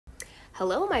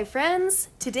Hello my friends!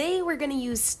 Today we're going to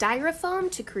use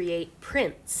styrofoam to create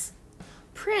prints.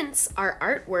 Prints are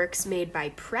artworks made by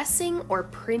pressing or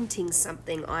printing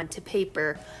something onto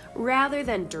paper rather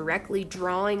than directly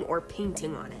drawing or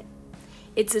painting on it.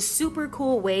 It's a super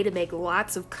cool way to make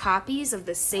lots of copies of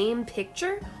the same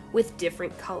picture with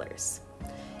different colors.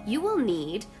 You will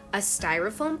need a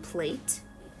styrofoam plate,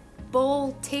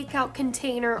 bowl, takeout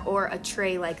container, or a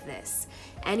tray like this.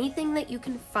 Anything that you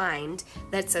can find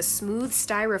that's a smooth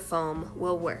styrofoam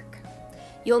will work.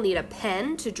 You'll need a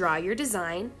pen to draw your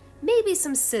design, maybe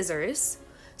some scissors,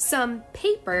 some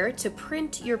paper to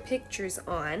print your pictures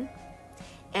on,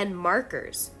 and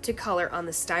markers to color on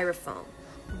the styrofoam.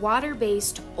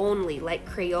 Water-based only, like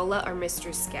Crayola or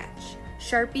Mr. Sketch.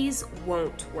 Sharpies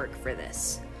won't work for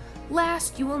this.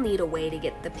 Last, you will need a way to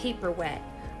get the paper wet.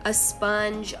 A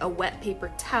sponge, a wet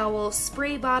paper towel,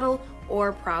 spray bottle,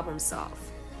 or problem solve.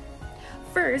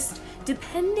 First,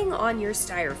 depending on your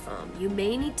styrofoam, you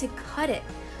may need to cut it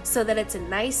so that it's a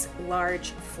nice, large,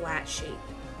 flat shape.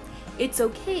 It's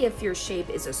okay if your shape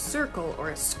is a circle or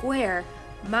a square.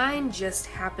 Mine just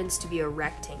happens to be a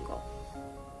rectangle.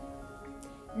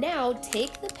 Now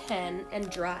take the pen and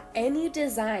draw any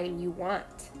design you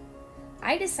want.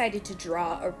 I decided to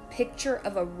draw a picture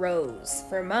of a rose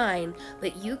for mine,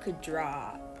 but you could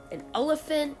draw an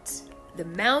elephant, the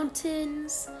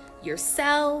mountains,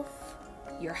 yourself,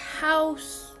 your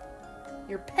house,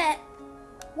 your pet,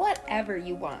 whatever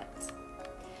you want.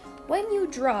 When you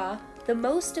draw, the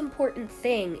most important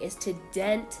thing is to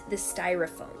dent the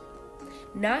styrofoam,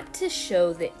 not to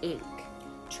show the ink.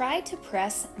 Try to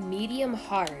press medium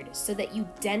hard so that you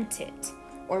dent it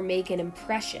or make an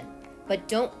impression, but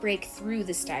don't break through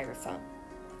the styrofoam.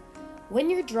 When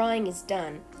your drawing is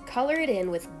done, color it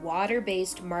in with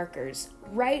water-based markers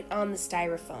right on the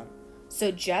styrofoam. So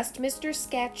just Mr.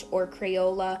 Sketch or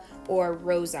Crayola or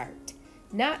Rose Art,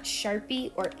 not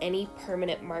Sharpie or any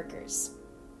permanent markers.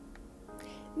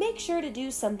 Make sure to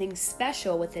do something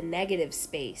special with a negative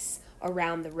space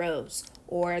around the rose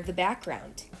or the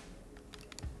background.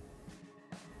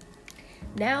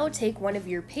 Now take one of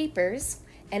your papers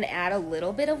and add a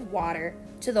little bit of water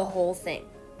to the whole thing.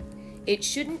 It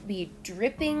shouldn't be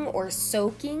dripping or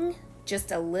soaking,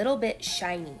 just a little bit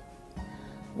shiny.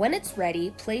 When it's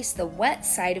ready, place the wet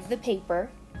side of the paper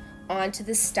onto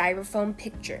the styrofoam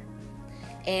picture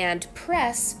and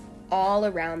press all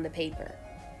around the paper,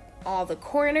 all the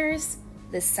corners,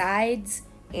 the sides,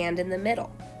 and in the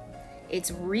middle.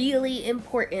 It's really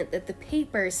important that the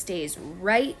paper stays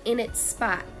right in its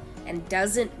spot and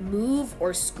doesn't move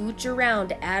or scooch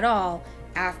around at all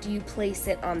after you place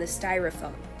it on the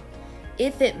styrofoam.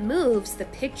 If it moves, the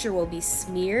picture will be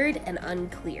smeared and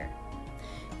unclear.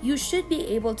 You should be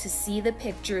able to see the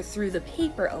picture through the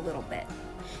paper a little bit,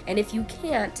 and if you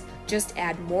can't, just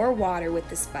add more water with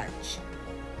the sponge.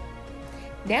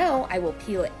 Now I will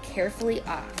peel it carefully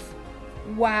off.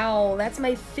 Wow, that's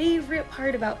my favorite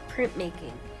part about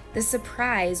printmaking. The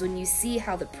surprise when you see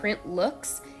how the print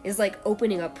looks is like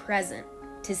opening a present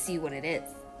to see what it is.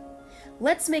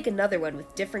 Let's make another one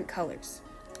with different colors.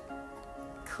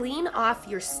 Clean off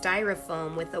your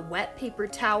styrofoam with a wet paper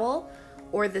towel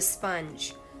or the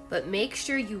sponge, but make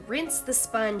sure you rinse the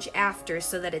sponge after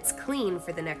so that it's clean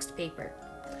for the next paper.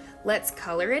 Let's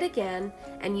color it again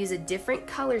and use a different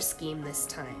color scheme this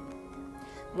time.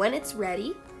 When it's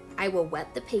ready, I will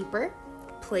wet the paper,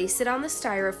 place it on the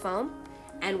styrofoam,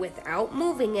 and without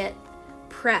moving it,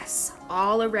 press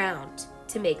all around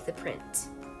to make the print.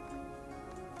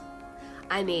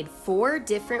 I made 4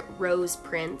 different rose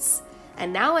prints,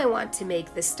 and now I want to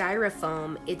make the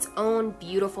styrofoam its own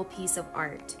beautiful piece of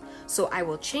art. So I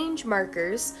will change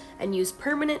markers and use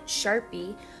permanent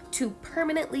Sharpie to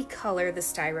permanently color the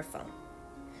styrofoam.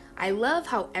 I love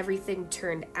how everything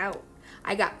turned out.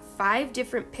 I got 5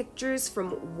 different pictures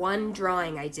from one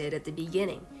drawing I did at the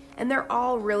beginning, and they're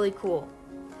all really cool.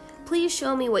 Please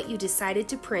show me what you decided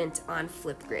to print on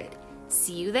Flipgrid.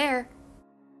 See you there!